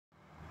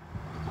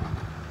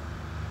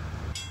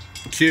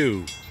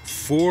Q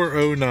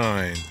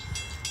 409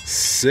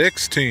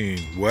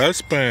 16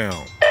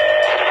 westbound.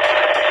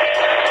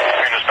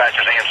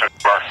 Dispatchers answer.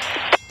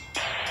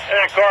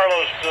 Hey,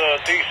 Carlos,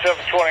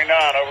 D729,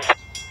 over.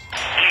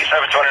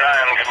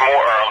 D729,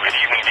 good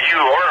evening to you,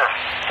 order.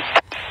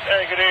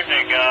 Hey, good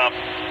evening.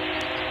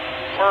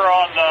 We're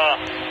on the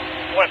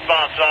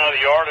westbound side of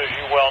the yard, as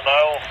you well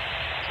know.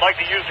 Like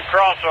to use the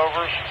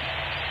crossovers,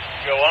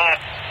 go out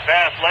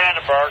past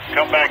Landenberg,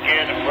 come back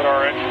in and put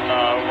our engine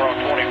over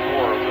on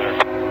 24 over there.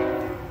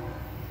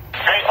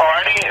 Okay,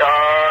 alrighty,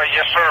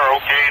 yes sir,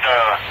 okay to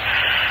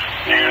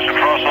use the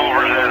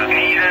crossovers as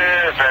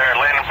needed at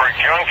Landenberg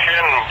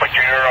Junction, put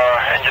your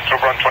engines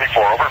over on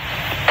 24, over.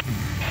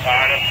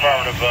 Alright,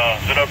 affirmative.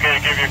 Is it okay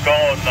to give you a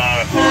call and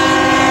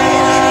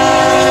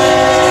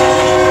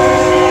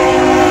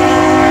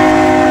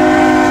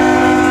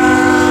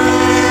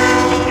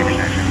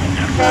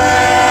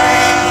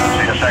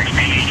Csx Q,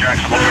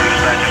 Jackson,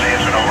 dispatchers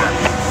answer, over.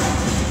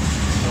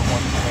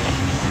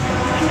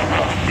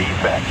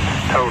 Defect,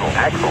 total,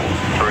 axle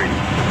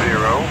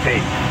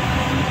 308.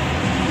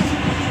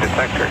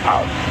 Detector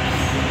out.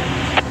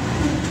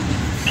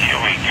 Here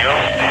we go.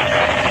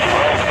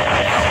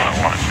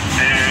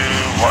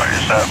 Why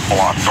is that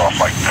blocked off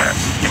like that?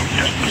 Give me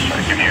just a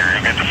second here. You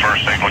get the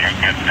first signal, you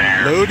get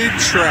there. Loaded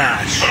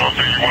trash. But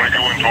also you want to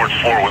go in towards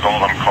 4 with all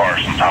them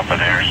cars on top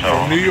of there.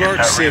 So New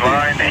York City.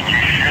 Line, and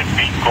you should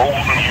be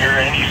golden here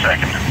any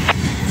second.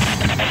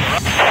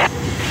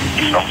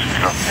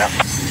 Yeah.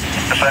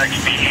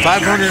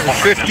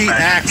 550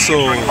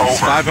 axles.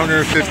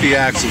 550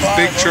 axles.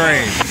 Big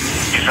train.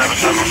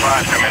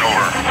 775 coming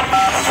over.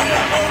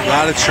 A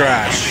lot of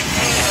trash.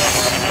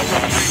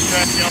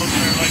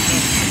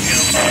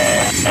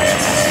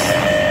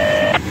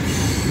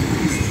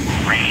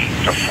 3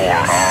 to 4,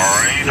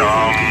 alright,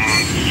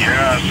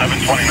 yeah,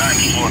 729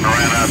 just floating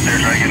around out there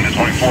trying to get into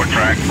 24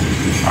 track.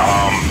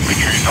 Make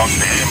sure you talk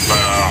to him,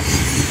 but,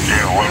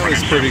 yeah, whoever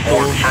That's gets pretty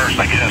cool. first,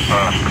 I guess,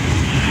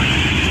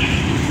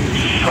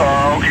 so,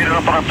 get it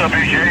up on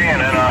WJ, and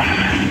then,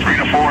 3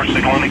 to 4,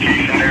 signal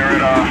indication there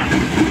at,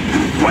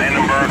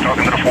 Landenberg,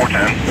 talking to the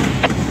 410.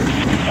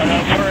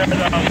 we're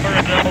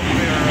at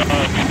Ellesmere,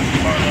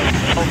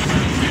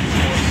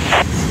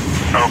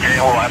 Okay,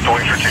 we'll have to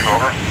wait for 2,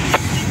 over.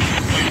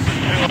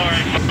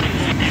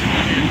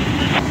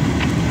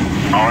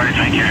 Alright,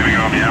 thank you, here we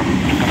go, yeah.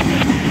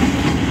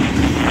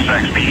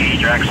 Csx Q,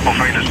 Jackson,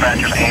 between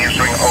dispatchers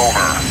answering,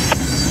 over.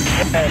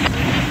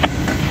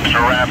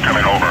 Mr. Rapp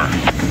coming over.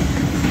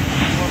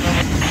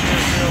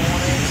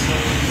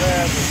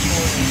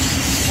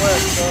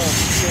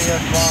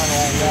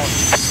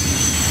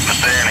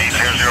 Mr.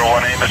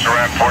 8018, Mr.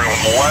 Rapp, reporting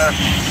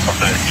west of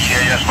the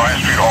EAS Vine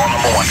Street, all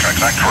number 1 track.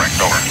 Is that correct,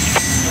 over?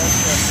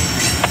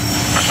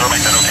 Mr.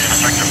 Make that okay,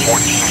 effective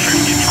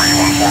 1453,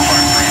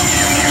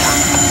 1453, over.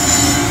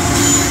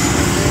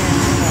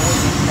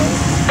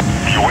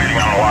 You're waiting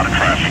on a lot of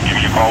traffic. Give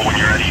me a call when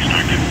you're at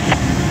Eastwick.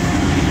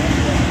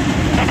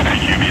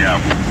 Thank you, be out.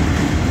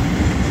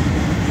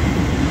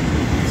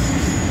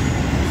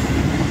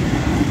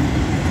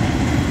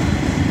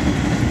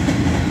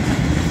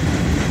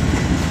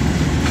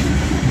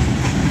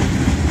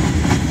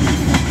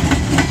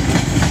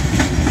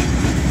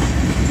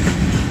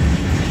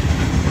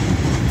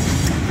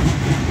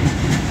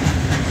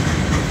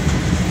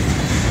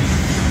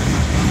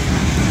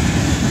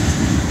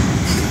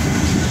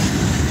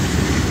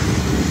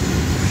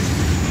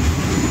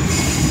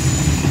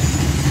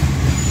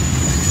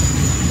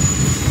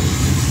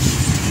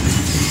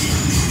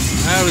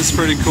 That was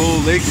pretty cool.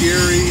 Lake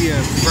Erie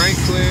and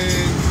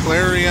Franklin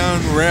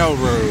Clarion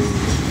Railroad.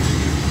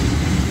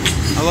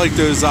 I like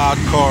those odd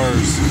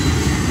cars.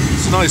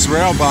 It's a nice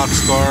rail box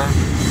car.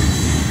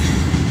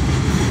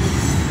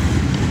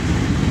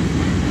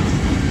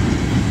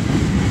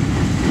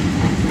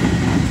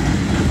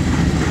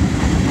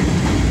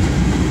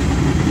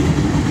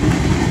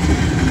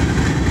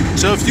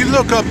 So if you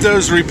look up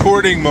those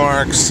reporting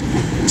marks,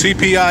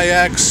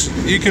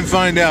 TPIX, you can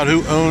find out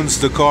who owns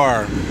the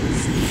car.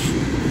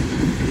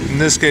 In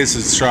this case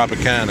it's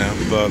Tropicana,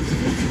 but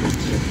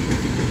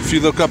if you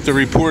look up the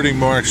reporting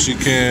marks you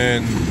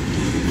can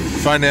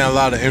find out a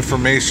lot of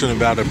information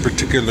about a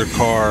particular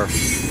car.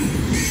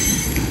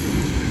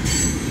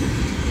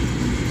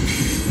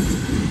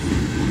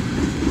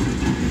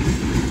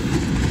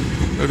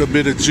 A little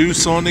bit of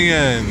juice on the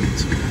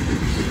end.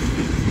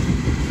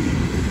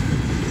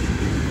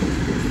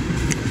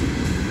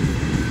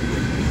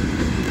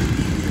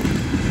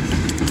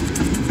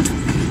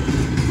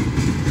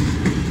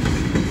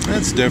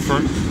 That's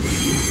different.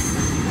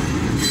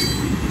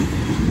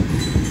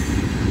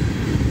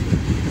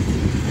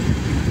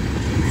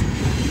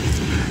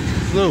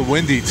 It's a little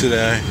windy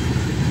today.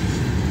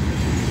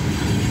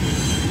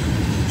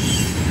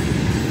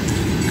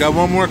 Got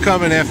one more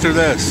coming after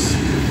this.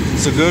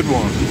 It's a good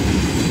one.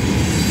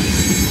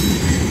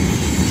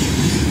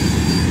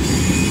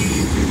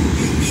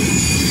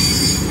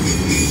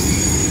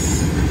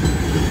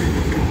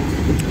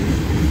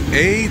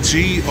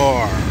 AGR.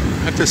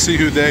 I have to see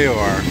who they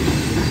are.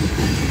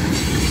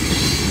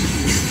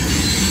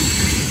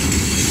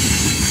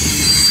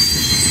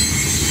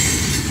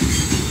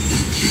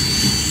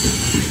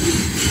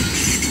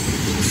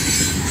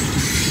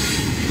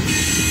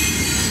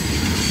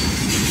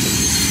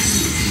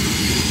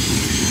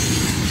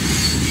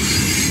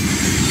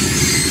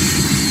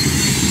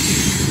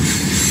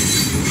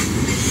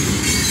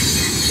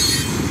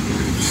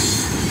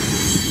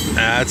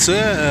 That's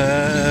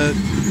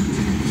it.